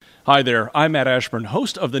Hi there, I'm Matt Ashburn,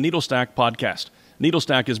 host of the NeedleStack podcast.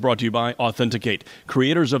 NeedleStack is brought to you by Authenticate,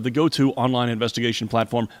 creators of the go-to online investigation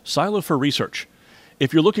platform, Silo for Research.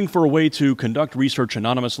 If you're looking for a way to conduct research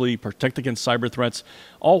anonymously, protect against cyber threats,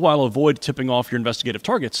 all while avoid tipping off your investigative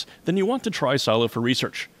targets, then you want to try Silo for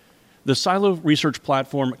Research. The Silo Research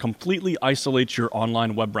platform completely isolates your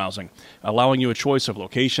online web browsing, allowing you a choice of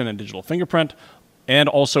location and digital fingerprint, and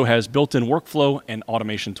also has built-in workflow and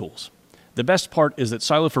automation tools. The best part is that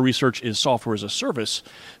Silo for Research is software as a service,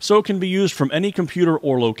 so it can be used from any computer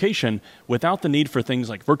or location without the need for things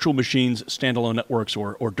like virtual machines, standalone networks,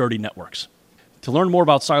 or dirty networks. To learn more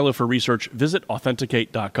about Silo for Research, visit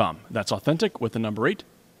authenticate.com. That's authentic with the number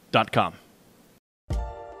 8.com.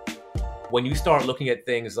 When you start looking at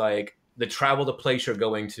things like the travel, the place you're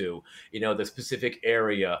going to, the specific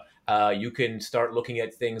area, you can start looking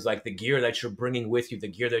at things like the gear that you're bringing with you, the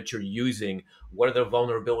gear that you're using, what are the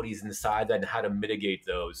vulnerabilities inside that and how to mitigate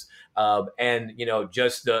those. And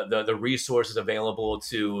just the resources available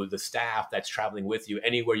to the staff that's traveling with you.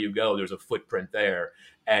 Anywhere you go, there's a footprint there,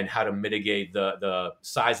 and how to mitigate the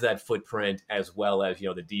size of that footprint, as well as,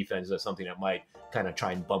 the defense of something that might kind of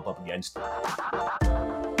try and bump up against it.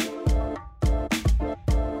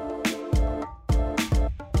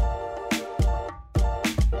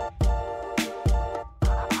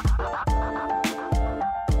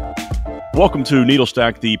 Welcome to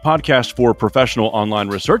NeedleStack, the podcast for professional online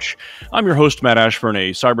research. I'm your host, Matt Ashburn,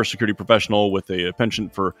 a cybersecurity professional with a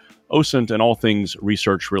penchant for OSINT and all things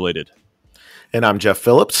research related. And I'm Jeff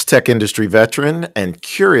Phillips, tech industry veteran and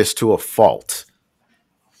curious to a fault.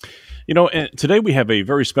 And today we have a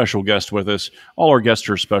very special guest with us. All our guests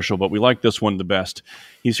are special, but we like this one the best.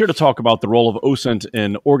 He's here to talk about the role of OSINT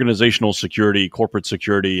in organizational security, corporate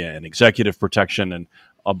security, and executive protection, and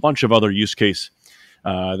a bunch of other use case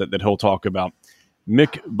that he'll talk about.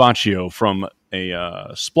 Mick Baccio from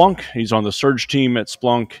Splunk. He's on the Surge team at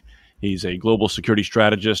Splunk. He's a global security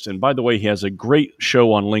strategist. And by the way, he has a great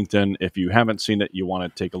show on LinkedIn. If you haven't seen it, you want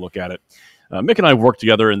to take a look at it. Mick and I have worked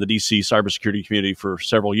together in the DC cybersecurity community for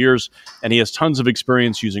several years, and he has tons of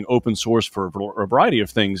experience using open source for a variety of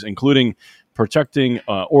things, including protecting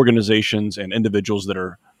organizations and individuals that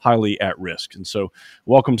are highly at risk. And so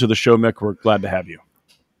welcome to the show, Mick. We're glad to have you.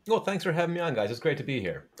 Well, thanks for having me on, guys. It's great to be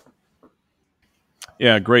here.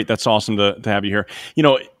 Yeah, great. That's awesome to have you here.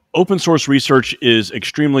 Open source research is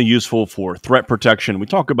extremely useful for threat protection. We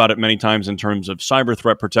talk about it many times in terms of cyber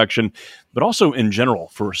threat protection, but also in general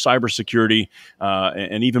for cybersecurity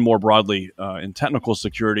and even more broadly in technical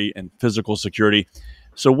security and physical security.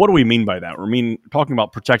 So what do we mean by that? Talking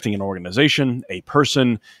about protecting an organization, a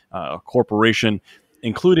person, a corporation,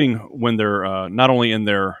 including when they're not only in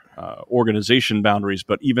their organization boundaries,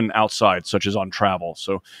 but even outside, such as on travel.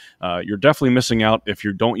 So you're definitely missing out if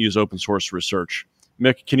you don't use open source research.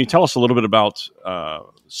 Mick, can you tell us a little bit about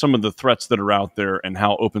some of the threats that are out there and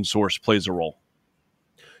how open source plays a role?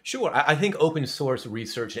 Sure. I think open source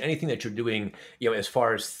research and anything that you're doing, as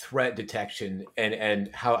far as threat detection and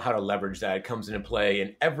how to leverage that comes into play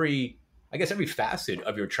in every facet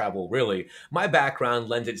of your travel, really. My background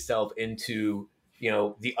lends itself into,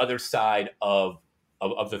 the other side of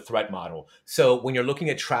the threat model. So when you're looking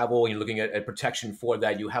at travel and you're looking at protection for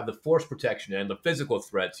that, you have the force protection and the physical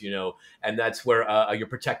threats, and that's where your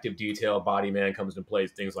protective detail, body man comes into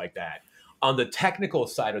place, things like that. On the technical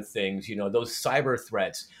side of things, those cyber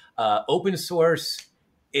threats, open source,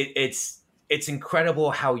 it's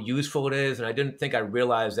incredible how useful it is. And I didn't think I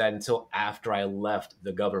realized that until after I left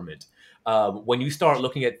the government. When you start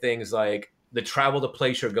looking at things like the travel, the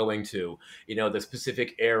place you're going to, the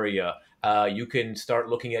specific area, you can start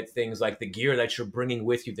looking at things like the gear that you're bringing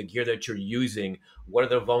with you, the gear that you're using, what are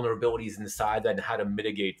the vulnerabilities inside that and how to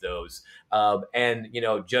mitigate those. And,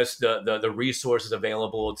 just the resources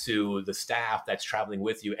available to the staff that's traveling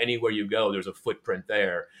with you. Anywhere you go, there's a footprint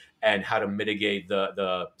there, and how to mitigate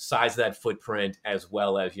the size of that footprint, as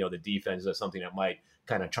well as, the defense of something that might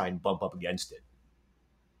kind of try and bump up against it.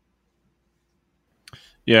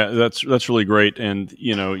 Yeah, that's really great. And,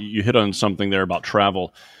 you hit on something there about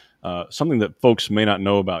travel. Something that folks may not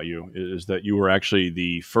know about you is that you were actually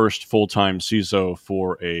the first full-time CISO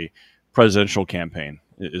for a presidential campaign.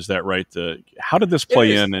 Is that right? How did this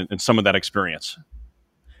play in some of that experience?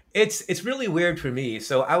 It's really weird for me.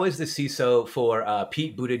 So I was the CISO for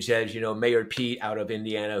Pete Buttigieg, Mayor Pete out of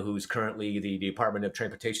Indiana, who's currently the Department of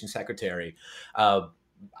Transportation Secretary.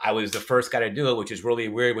 I was the first guy to do it, which is really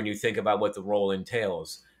weird when you think about what the role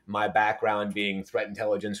entails. My background being threat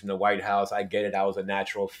intelligence from the White House, I get it. I was a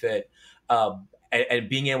natural fit. And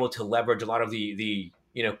being able to leverage a lot of the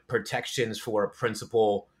protections for a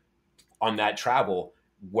principal on that travel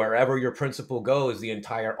wherever your principal goes, the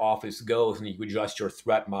entire office goes, and you adjust your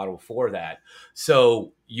threat model for that.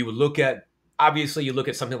 So you look at, obviously you look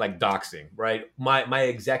at something like doxing, right? My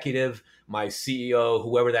executive, my CEO,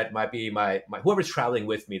 whoever that might be, my whoever's traveling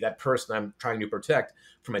with me, that person I'm trying to protect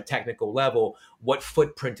from a technical level, what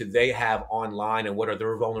footprint do they have online and what are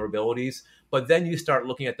their vulnerabilities? But then you start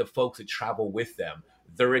looking at the folks that travel with them,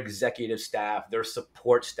 their executive staff, their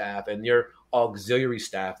support staff, and their auxiliary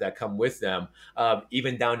staff that come with them,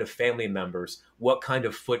 even down to family members. What kind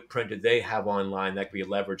of footprint do they have online that can be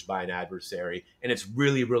leveraged by an adversary? And it's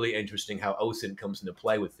really, really interesting how OSINT comes into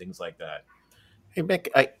play with things like that. Hey, Mick,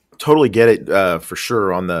 I totally get it for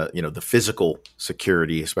sure on the the physical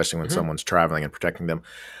security, especially when someone's traveling and protecting them.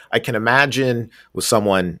 I can imagine with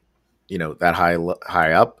someone that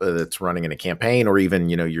high up that's running in a campaign, or even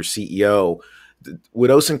your CEO. Would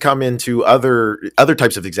OSINT come into other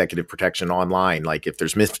types of executive protection online, like if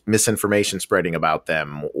there's misinformation spreading about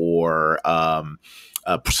them, or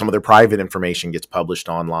some of their private information gets published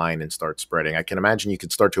online and starts spreading? I can imagine you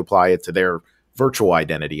could start to apply it to their virtual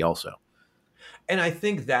identity also. And I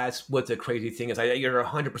think that's what the crazy thing is. You're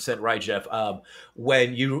 100% right, Jeff.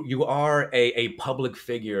 When you are a public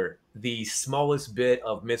figure, the smallest bit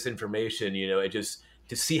of misinformation, it just,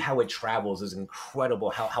 to see how it travels is incredible,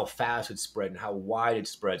 how fast it spread and how wide it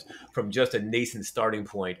spreads from just a nascent starting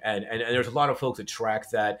point. And there's a lot of folks that track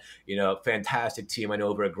that, fantastic team I know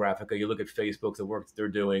over at Graphica. You look at Facebook, the work that they're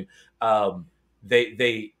doing,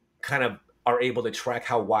 they kind of are able to track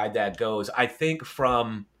how wide that goes. I think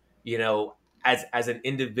from, as an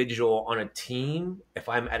individual on a team, if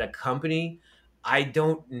I'm at a company, I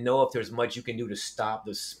don't know if there's much you can do to stop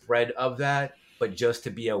the spread of that, but just to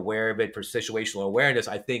be aware of it for situational awareness,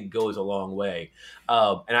 I think goes a long way.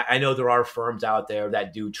 And I know there are firms out there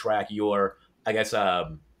that do track your, I guess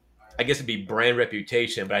it'd be brand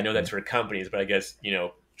reputation, but I know that's for companies, but I guess,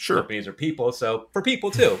 Sure. companies are people. So for people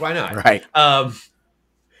too, why not? Right.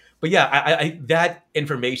 But yeah, I that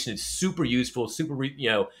information is super useful,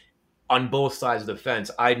 on both sides of the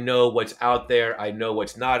fence. I know what's out there. I know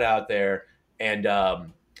what's not out there. And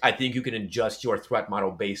I think you can adjust your threat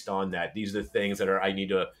model based on that. These are the things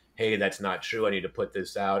that hey, that's not true. I need to put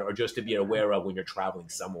this out, or just to be aware of when you're traveling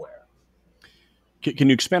somewhere. Can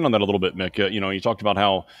you expand on that a little bit, Mick? You talked about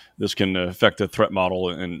how this can affect the threat model,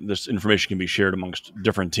 and this information can be shared amongst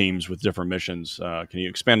different teams with different missions. Can you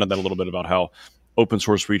expand on that a little bit about how open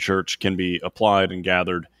source research can be applied and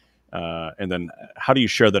gathered? And then how do you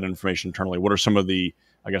share that information internally? What are some of the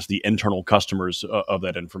internal customers of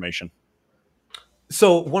that information?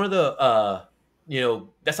 So one of the,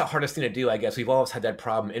 that's the hardest thing to do, I guess. We've always had that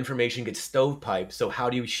problem. Information gets stovepiped. So how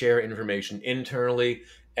do you share information internally,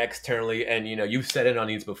 externally? And, you've said it on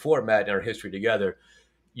these before, Matt, in our history together.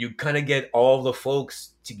 You kind of get all the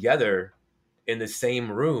folks together in the same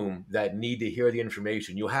room that need to hear the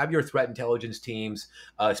information. You'll have your threat intelligence teams,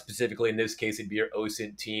 specifically in this case, it'd be your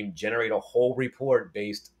OSINT team, generate a whole report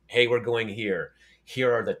based, hey, we're going here.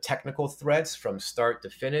 Here are the technical threats from start to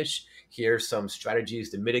finish. Here's some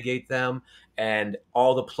strategies to mitigate them. And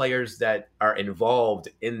all the players that are involved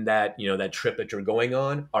in that, that trip that you're going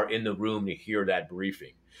on are in the room to hear that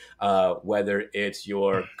briefing. Whether it's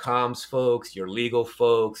your comms folks, your legal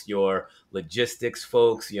folks, your logistics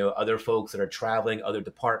folks, other folks that are traveling, other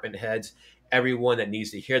department heads, everyone that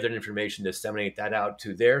needs to hear that information, disseminate that out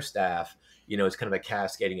to their staff. It's kind of a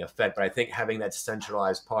cascading effect. But I think having that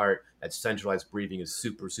centralized briefing is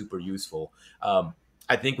super, super useful.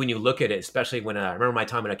 I think when you look at it, especially when I remember my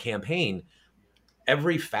time in a campaign,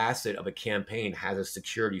 every facet of a campaign has a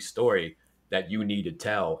security story that you need to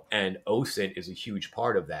tell. And OSINT is a huge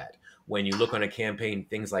part of that. When you look on a campaign,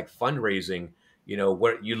 things like fundraising,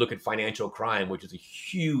 where you look at financial crime, which is a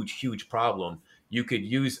huge, huge problem. You could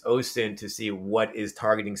use OSINT to see what is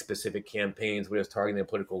targeting specific campaigns, what is targeting the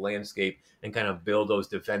political landscape, and kind of build those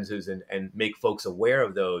defenses and make folks aware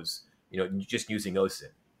of those, just using OSINT.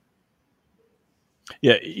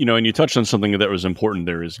 Yeah, and you touched on something that was important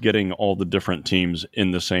there, is getting all the different teams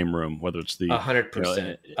in the same room, whether it's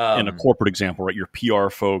 100%. In a corporate example, right? Your PR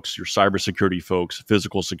folks, your cybersecurity folks,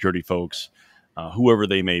 physical security folks, whoever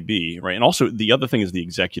they may be, right? And also the other thing is the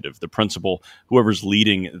executive, the principal, whoever's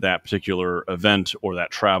leading that particular event or that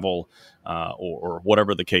travel, or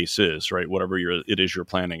whatever the case is, right? Whatever it is you're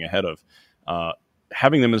planning ahead of.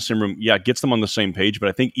 Having them in the same room, gets them on the same page. But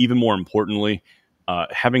I think even more importantly,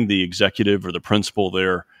 having the executive or the principal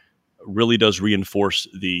there really does reinforce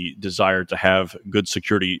the desire to have good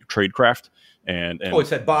security tradecraft. And it's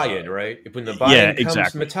that buy-in, right? When the buy-in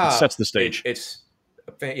comes from the top, it sets the stage.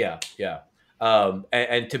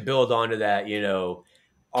 And to build onto that,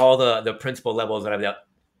 all the principal levels that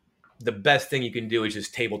the best thing you can do is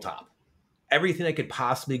just tabletop everything that could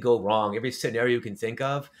possibly go wrong, every scenario you can think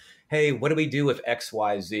of. Hey, what do we do if X,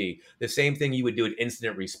 Y, Z? The same thing you would do at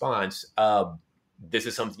incident response. This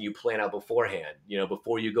is something you plan out beforehand.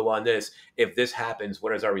 Before you go on this, if this happens,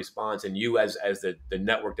 what is our response? And you, as the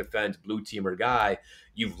network defense blue teamer guy,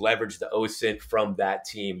 you've leveraged the OSINT from that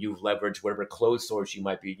team. You've leveraged whatever closed source you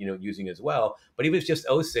might be, using as well. But even if it's just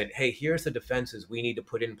OSINT, hey, here's the defenses we need to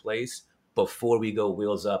put in place before we go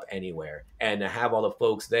wheels up anywhere, and to have all the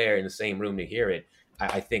folks there in the same room to hear it,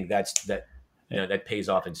 I think that pays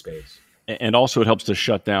off in spades. And also, it helps to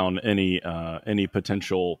shut down any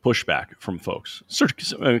potential pushback from folks.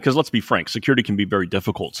 Because let's be frank, security can be very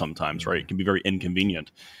difficult sometimes, right? It can be very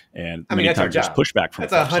inconvenient, and that's our job. Pushback from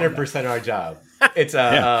that's 100% our job. It's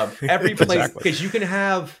every place, because you can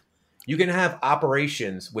have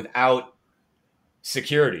operations without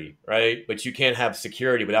security, right? But you can't have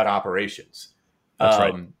security without operations. That's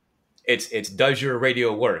right. It's does your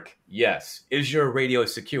radio work? Yes. Is your radio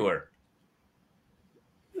secure?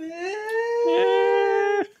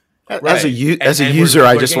 As a user,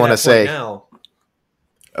 I just want to say, I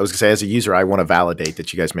was going to say, as a user, I want to validate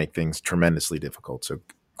that you guys make things tremendously difficult. So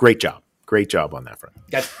great job on that front.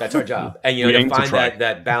 That's our job. And to find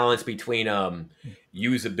that balance between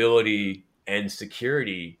usability and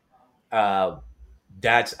security,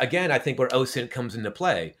 that's, again, I think where OSINT comes into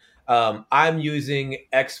play. I'm using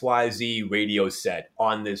XYZ radio set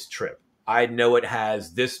on this trip. I know it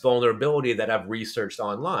has this vulnerability that I've researched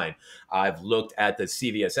online. I've looked at the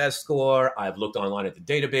CVSS score. I've looked online at the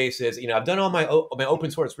databases. I've done all my open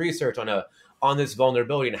source research on this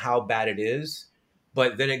vulnerability and how bad it is.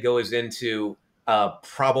 But then it goes into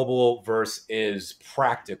probable versus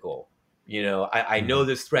practical. I know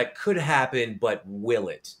this threat could happen, but will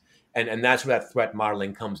it? And that's where that threat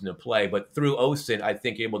modeling comes into play. But through OSINT, I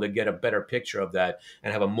think able to get a better picture of that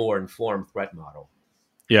and have a more informed threat model.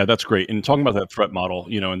 Yeah, that's great. And talking about that threat model,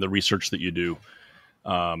 and the research that you do,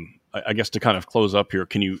 I guess to kind of close up here,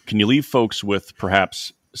 can you leave folks with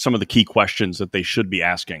perhaps some of the key questions that they should be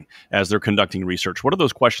asking as they're conducting research? What are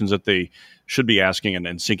those questions that they should be asking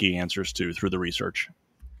and seeking answers to through the research?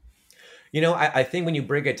 I think when you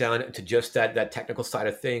break it down to just that technical side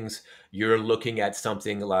of things, you're looking at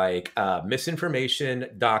something like misinformation,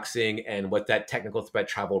 doxing, and what that technical threat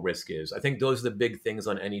travel risk is. I think those are the big things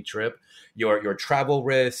on any trip. Your travel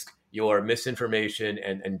risk, your misinformation,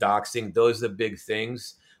 and doxing, those are the big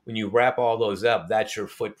things. When you wrap all those up, that's your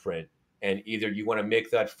footprint. And either you want to make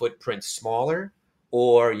that footprint smaller,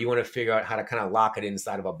 or you want to figure out how to kind of lock it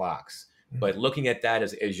inside of a box. Mm-hmm. But looking at that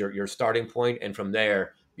as your starting point, and from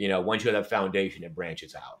there, once you have that foundation, it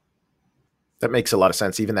branches out. That makes a lot of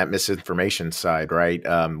sense. Even that misinformation side, right?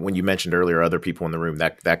 When you mentioned earlier, other people in the room,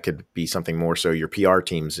 that could be something more so your PR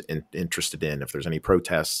team's interested in, if there's any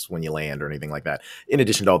protests when you land or anything like that, in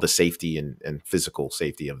addition to all the safety and physical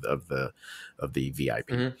safety of the VIP.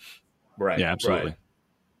 Mm-hmm. Right. Yeah, absolutely. Right.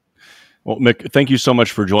 Well, Mick, thank you so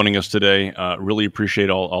much for joining us today. Really appreciate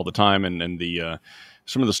all the time and the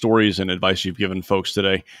some of the stories and advice you've given folks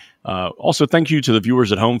today. Also, thank you to the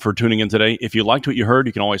viewers at home for tuning in today. If you liked what you heard,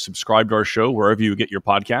 you can always subscribe to our show wherever you get your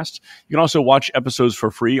podcasts. You can also watch episodes for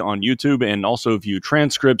free on YouTube and also view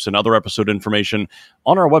transcripts and other episode information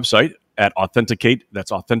on our website at Authenticate.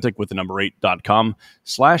 That's authentic with the number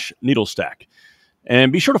 8.com/Needlestack.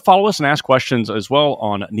 And be sure to follow us and ask questions as well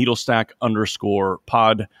on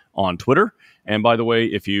Needlestack_pod on Twitter. And by the way,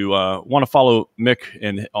 if you want to follow Mick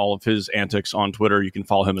and all of his antics on Twitter, you can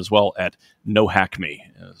follow him as well at NoHackMe.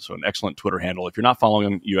 So an excellent Twitter handle. If you're not following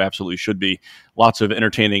him, you absolutely should be. Lots of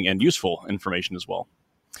entertaining and useful information as well.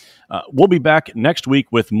 We'll be back next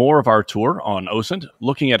week with more of our tour on OSINT,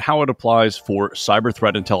 looking at how it applies for cyber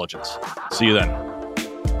threat intelligence. See you then.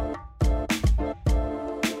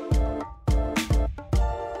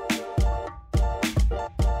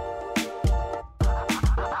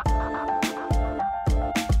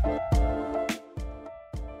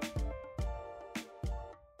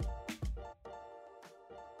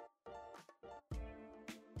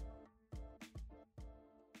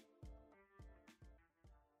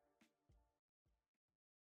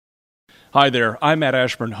 Hi there, I'm Matt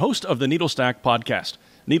Ashburn, host of the Needlestack podcast.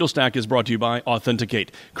 Needlestack is brought to you by Authenticate,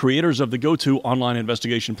 creators of the go-to online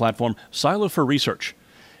investigation platform, Silo for Research.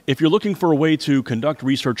 If you're looking for a way to conduct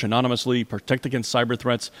research anonymously, protect against cyber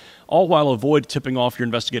threats, all while avoid tipping off your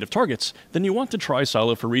investigative targets, then you want to try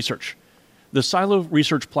Silo for Research. The Silo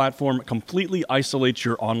Research platform completely isolates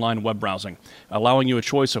your online web browsing, allowing you a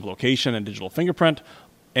choice of location and digital fingerprint,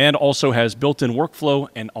 and also has built-in workflow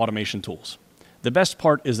and automation tools. The best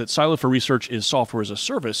part is that Silo for Research is software as a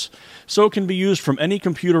service, so it can be used from any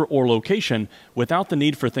computer or location without the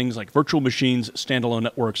need for things like virtual machines, standalone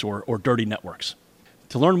networks, or dirty networks.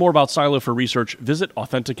 To learn more about Silo for Research, visit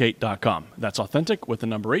authenticate.com. That's authentic with the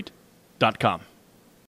number 8.com.